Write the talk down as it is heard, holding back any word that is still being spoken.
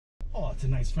Oh, it's a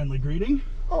nice friendly greeting.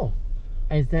 Oh,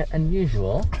 is that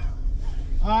unusual?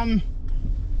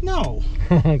 No.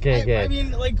 Okay, good. I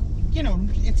mean, like, you know,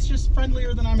 it's just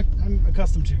friendlier than I'm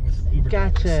accustomed to with Uber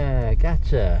drivers.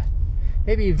 Gotcha.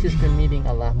 Maybe you've just been meeting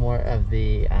a lot more of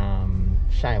the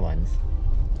shy ones.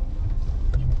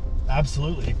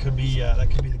 Absolutely, it could be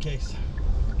that could be the case.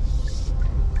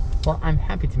 Well, I'm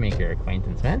happy to make your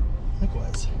acquaintance, man.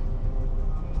 Likewise.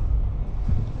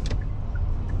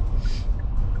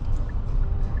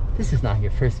 This is not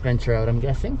your first venture out, I'm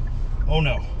guessing. Oh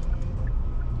no.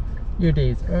 Your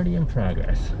day's already in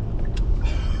progress.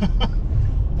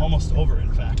 Almost over,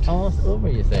 in fact. Almost over,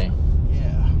 you say?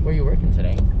 Yeah. Where are you working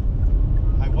today?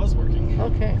 I was working.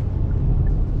 Okay.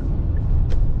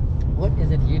 What is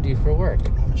it you do for work?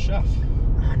 I'm a chef.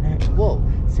 Oh, no. Whoa.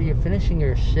 So you're finishing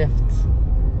your shift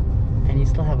and you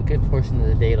still have a good portion of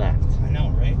the day left. I know,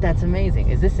 right? That's amazing.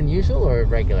 Is this unusual or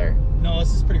regular? No,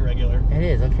 this is pretty regular. It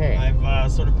is, okay.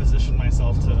 I've sort of positioned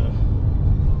myself to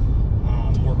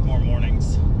work more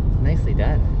mornings. Nicely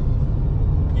done.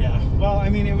 Yeah. Well, I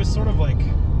mean, it was sort of like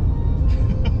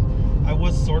I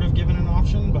was sort of given an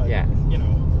option, but yeah, you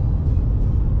know,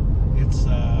 it's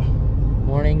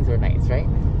mornings or nights, right?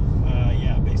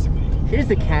 Yeah, basically. Here's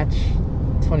the catch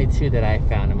 22 that I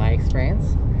found in my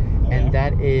experience, and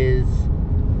that is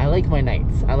I like my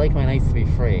nights. I like my nights to be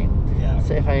free. Yeah.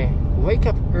 So if I wake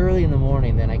up early in the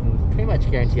morning, then I can pretty much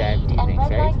guarantee I have evenings,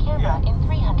 right? Yeah.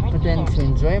 But then to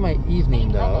enjoy my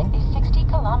evening, though,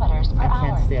 I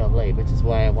can't stay out late, which is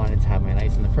why I wanted to have my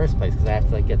nights in the first place, because I have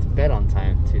to like get to bed on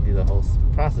time to do the whole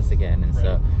process again, and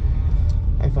so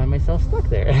I find myself stuck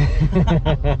there.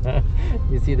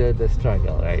 You see the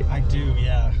struggle, right? I do,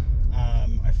 yeah.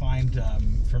 I find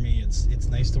for me it's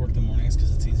nice to work the mornings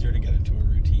because it's easier to get into a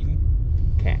routine.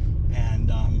 Okay.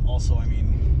 And also, I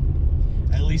mean,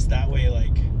 at least that way,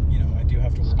 like, you know, I do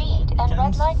have to work a lot of Speed and red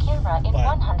weekends, light camera in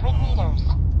 100 meters.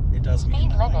 It does mean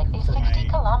Speed that, limit like, is for 60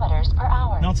 kilometers per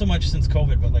hour. not so much since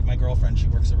COVID, but like my girlfriend, she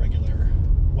works a regular,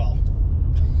 well,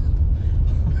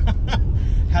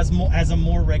 has a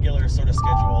more regular sort of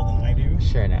schedule than I do.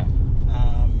 Sure enough.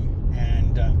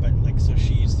 But like, so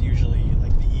she's usually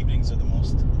like the evenings are the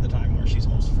most the time where she's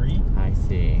most free. I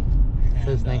see. And,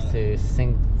 so it's nice to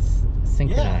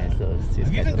synchronize those two schedules.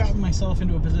 I've even gotten myself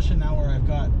into a position now where I've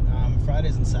got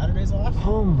Fridays and Saturdays off.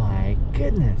 Oh my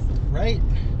goodness. Right.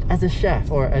 As a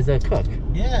chef or as a cook.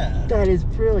 Yeah. That is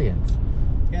brilliant.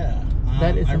 Yeah.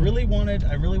 That is I really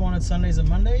wanted Sundays and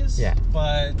Mondays. Yeah.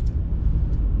 But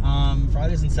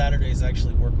Fridays and Saturdays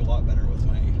actually work a lot better with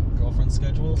my girlfriend's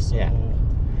schedule. So. Yeah.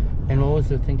 And what was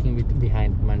the thinking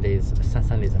behind Sundays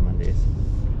and Mondays?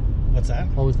 What's that?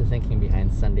 What was the thinking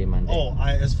behind Sunday, Monday? Oh,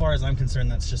 as far as I'm concerned,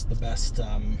 that's just the best.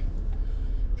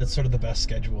 That's sort of the best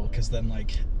schedule, because then,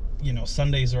 like, you know,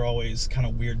 Sundays are always kind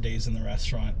of weird days in the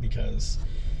restaurant because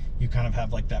you kind of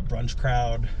have like that brunch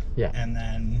crowd. Yeah. And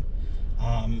then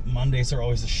Mondays are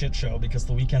always a shit show because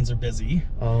the weekends are busy.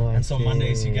 Oh, I And so see.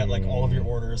 Mondays you get like all of your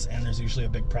orders, and there's usually a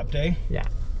big prep day. Yeah,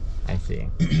 I see.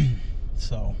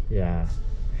 So. Yeah.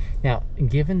 Now,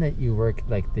 given that you work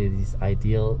like these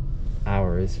ideal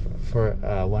hours for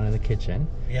one in the kitchen,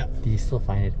 Yeah. do you still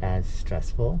find it as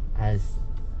stressful as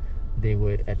they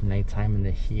would at nighttime in the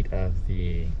heat of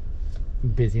the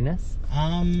busyness?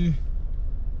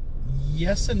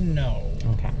 Yes and no.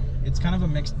 Okay. It's kind of a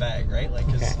mixed bag, right? Like,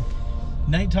 'cause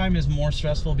nighttime is more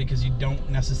stressful because you don't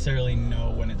necessarily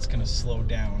know when it's going to slow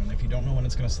down. If you don't know when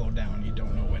it's going to slow down, you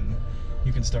don't know when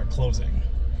you can start closing.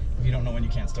 If you don't know when you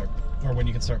can't start, or when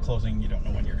you can start closing, you don't know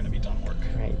when you're going to be done work.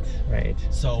 Right.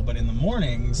 So, but in the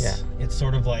mornings, it's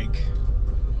sort of like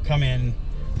come in,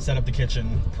 set up the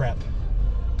kitchen, prep,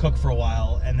 cook for a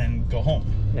while, and then go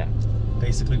home. Yeah.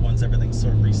 Basically, once everything's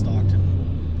sort of restocked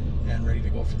and ready to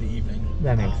go for the evening.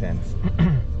 That makes sense.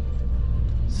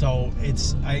 So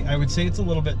it's, I would say it's a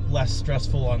little bit less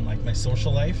stressful on like my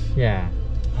social life. Yeah.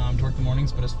 To work the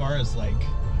mornings, but as far as like,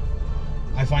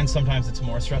 I find sometimes it's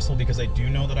more stressful because I do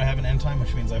know that I have an end time,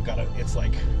 which means I've got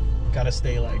to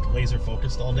stay like laser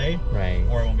focused all day. Right.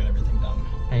 Or I won't get everything done.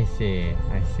 I see.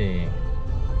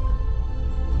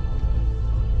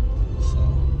 So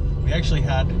we actually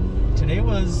today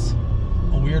was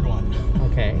a weird one.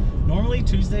 Okay. Normally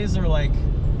Tuesdays are like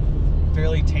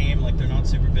fairly tame, like they're not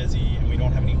super busy, and we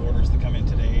don't have any orders that come in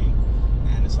today,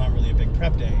 and it's not really a big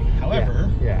prep day.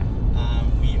 However,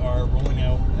 we are rolling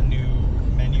out a new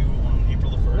menu on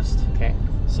April the 1st. Okay.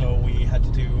 So we had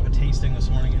to do a tasting this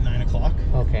morning at 9 o'clock.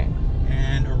 Okay.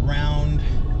 And around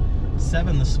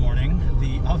 7 this morning,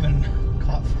 the oven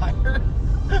caught fire.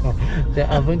 The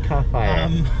oven caught fire.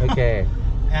 Okay.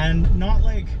 And not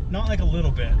like a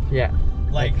little bit. Yeah.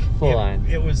 Like full on.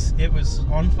 It was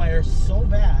on fire so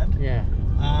bad. Yeah.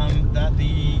 That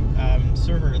the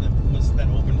server that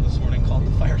opened this morning called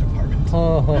the fire department.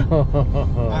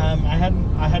 Oh. I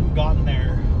hadn't gotten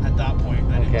there at that point.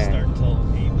 I didn't start until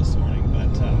 8 this morning,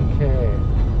 but Okay.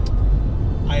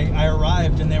 I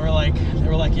arrived and they were like,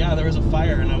 yeah, there was a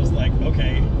fire, and I was like,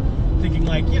 okay, thinking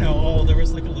like, you know, oh, there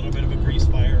was like a little bit of a grease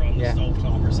fire on the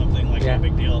stovetop or something, like no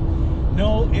big deal.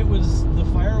 No, the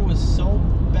fire was so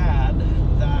bad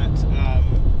that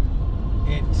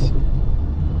it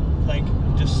like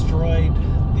destroyed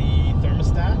the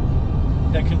thermostat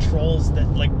that controls that,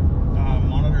 like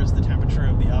monitors the temperature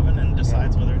of the oven and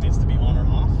decides whether it needs to be on or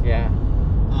off. Yeah.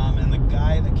 And the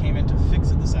guy that came in to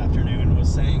fix it this afternoon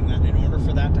was saying that in order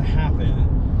for that to happen,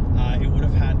 it would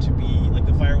have had to be, like,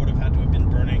 the fire would have had to have been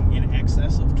burning in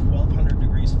excess of 1200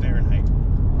 degrees Fahrenheit.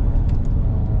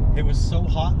 It was so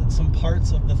hot that some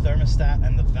parts of the thermostat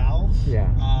and the valve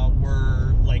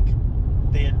were, like,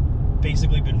 they had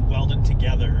basically been welded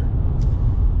together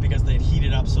because they had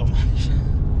heated up so much.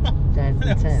 That's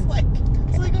intense.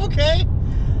 It's like, okay.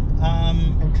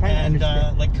 I'm trying to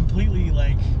understand. Like, completely,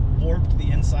 like, warped the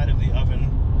inside of the oven.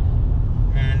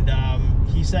 And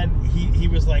he said, he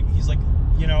was like, he's like,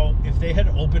 you know, if they had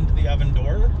opened the oven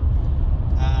door,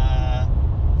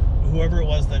 whoever it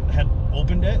was that had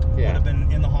opened it would have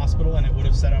been in the hospital, and it would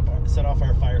have set off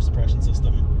our fire suppression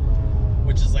system,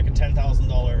 which is like a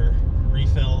 $10,000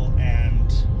 refill.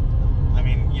 And I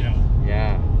mean, you know,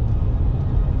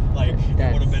 like,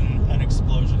 it would have been an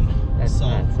explosion. That's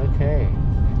nuts. Okay,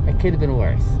 it could have been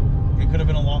worse. It could have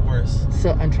been a lot worse.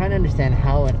 So I'm trying to understand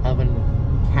how an oven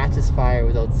catches fire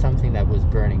without something that was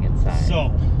burning inside.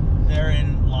 So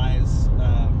therein lies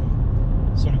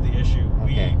sort of the issue.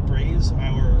 We braise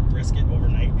our brisket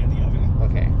overnight in the oven.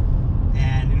 Okay.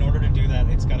 And in order to do that,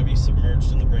 it's got to be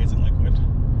submerged in the braising liquid.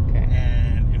 Okay.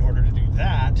 And in order to do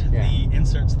that, the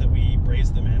inserts that we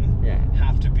braise them in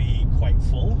have to be quite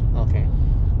full. Okay.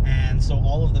 And so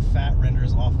all of the fat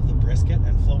renders off of the brisket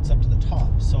and floats up to the top.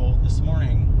 So this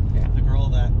morning, the girl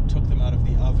that took them out of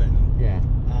the oven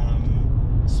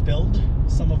spilled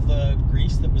some of the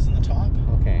grease that was in the top.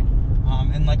 Okay.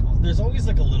 And like, there's always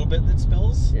like a little bit that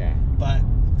spills. Yeah. But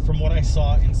from what I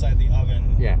saw inside the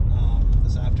oven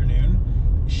this afternoon,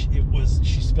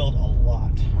 she spilled a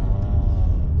lot.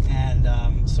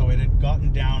 And so it had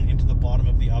gotten down into the bottom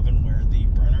of the oven where the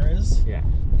burner is. Yeah.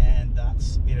 And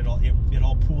that's it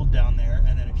all pooled down there,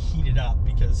 and then it heated up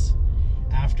because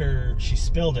after she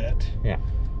spilled it,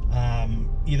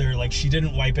 either like she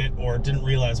didn't wipe it or didn't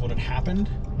realize what had happened.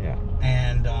 Yeah.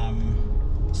 And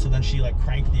so then she like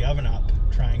cranked the oven up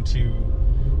trying to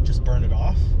just burn it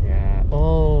off. Yeah.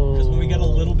 Oh. Because when we get a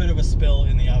little bit of a spill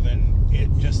in the oven, it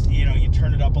just, you know, you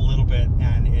turn it up a little bit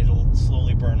and it'll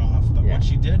slowly burn off. But what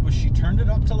she did was she turned it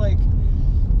up to like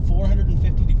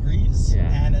 450 degrees. Yeah.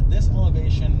 And at this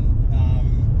elevation,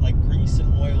 like grease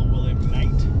and oil will ignite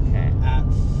at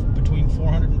between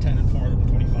 410 and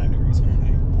 425 degrees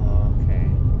Fahrenheit. Okay.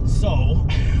 So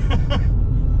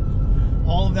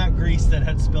all of that grease that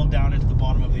had spilled down into the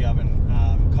bottom of the oven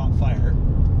caught fire,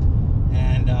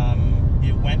 and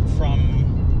it went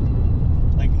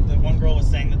from, like, the one girl was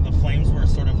saying that the flames were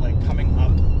sort of like coming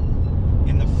up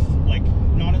in the like,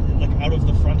 not like out of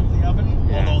the front of the oven,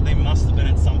 although they must have been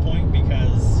at some point,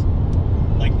 because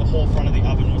like the whole front of the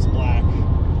oven was black,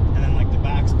 and then like the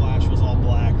backsplash was all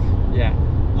black. Yeah.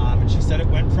 And she said it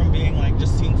went from being like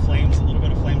just seeing flames, a little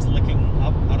bit of flames licking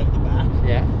up out of the back,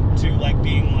 to like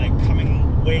being like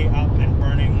coming way up and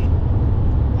burning,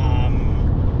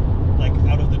 like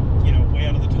out of the, you know, way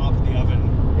out of the top of the oven.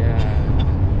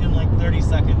 Yeah. In like 30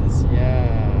 seconds.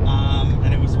 Yeah.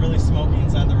 And it was really smoky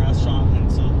inside the restaurant,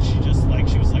 and so she just like,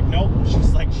 she was like, nope.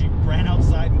 She's like, she ran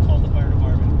outside and called the fire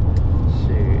department.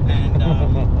 Shoot.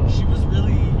 And she was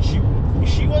really,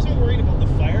 she wasn't worried about the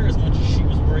fire as much as she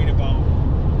was worried about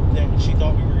that she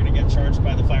thought we were going to get charged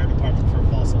by the fire department for a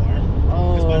false alarm.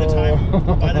 Because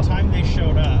by the time they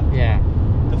showed up,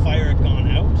 the fire had gone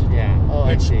out. Yeah. Oh,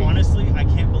 which honestly, I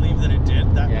can't believe that it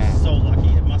did. That was so lucky.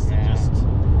 It must have just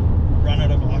run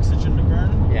out of oxygen to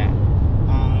burn. Yeah.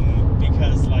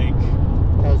 Because like,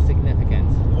 that was significant.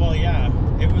 Well, yeah,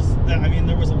 it was. I mean,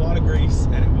 there was a lot of grease,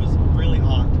 and it was really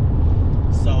hot.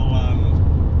 So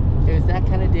it was that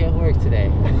kind of day at work today.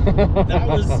 That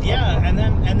was, yeah, and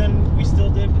then we still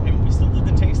did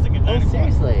the tasting at 9 o'clock.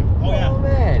 Seriously? Oh yeah. Oh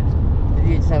man. Did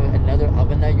you just have another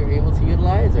oven that you're able to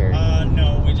utilize, or?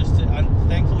 No, we just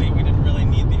thankfully we didn't really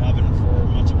need the oven for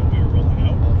much of what we were rolling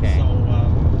out. Okay. So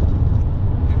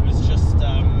it was just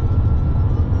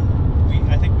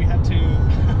I think we had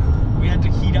to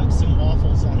heat up some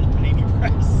waffles on the panini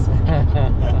press.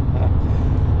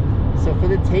 So for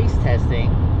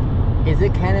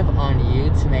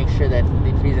make sure that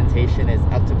the presentation is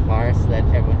up to par so that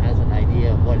everyone has an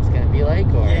idea of what it's going to be like?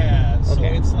 Or yeah, so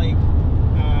okay. it's like,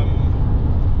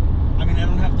 I mean, I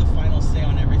don't have the final say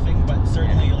on everything, but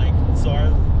certainly so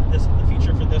the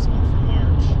feature for this month, for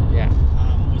March,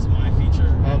 was my feature.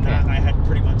 And that I had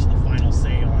pretty much the final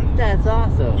say on. That's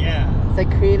awesome. Yeah. It's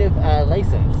like creative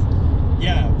license.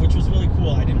 Yeah, which was really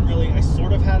cool. I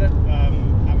sort of had it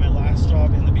at my last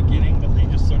job in the beginning, but they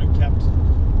just sort of kept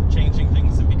changing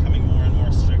things and becoming more and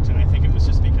more strict. And I think it was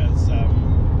just because,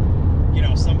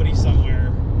 somebody somewhere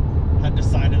had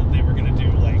decided that they were going to do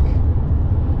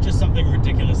just something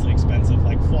ridiculously expensive,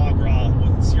 like foie gras,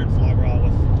 seared foie gras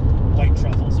with white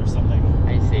truffles or something.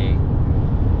 I see.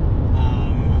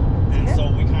 And so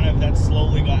we that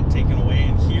slowly got taken away.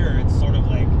 And here it's sort of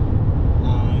like,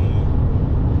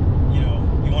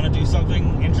 you want to do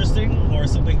something interesting or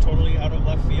something totally out of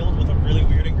left field with a really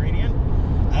weird ingredient?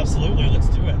 Absolutely, let's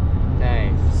do it.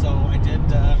 Nice. So I did.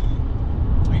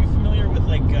 Are you familiar with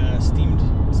steamed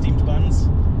buns?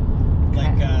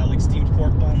 Like steamed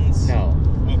pork buns? No.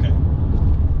 Okay.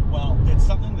 Well, it's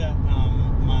something that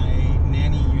my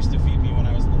nanny used to feed me when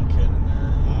I was a little kid,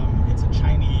 and it's a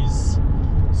Chinese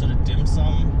sort of dim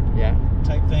sum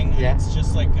type thing. And it's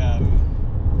just like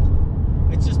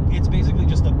it's basically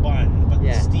just a bun, but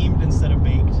steamed instead of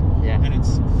baked. Yeah. And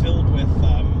it's filled with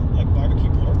like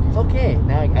barbecue pork. Okay,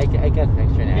 now I got the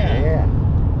picture now. Yeah.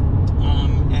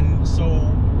 And so,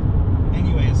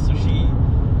 anyways, so she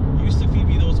used to feed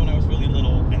me those when I was really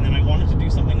little, and then I wanted to do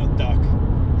something with duck,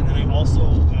 and then I also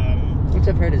which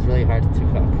I've heard is really hard to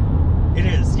cook. It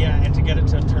is, yeah, and to get it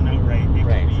to turn out right,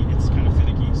 it's kind of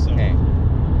finicky. So,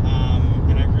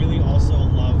 and I really also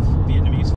love Vietnamese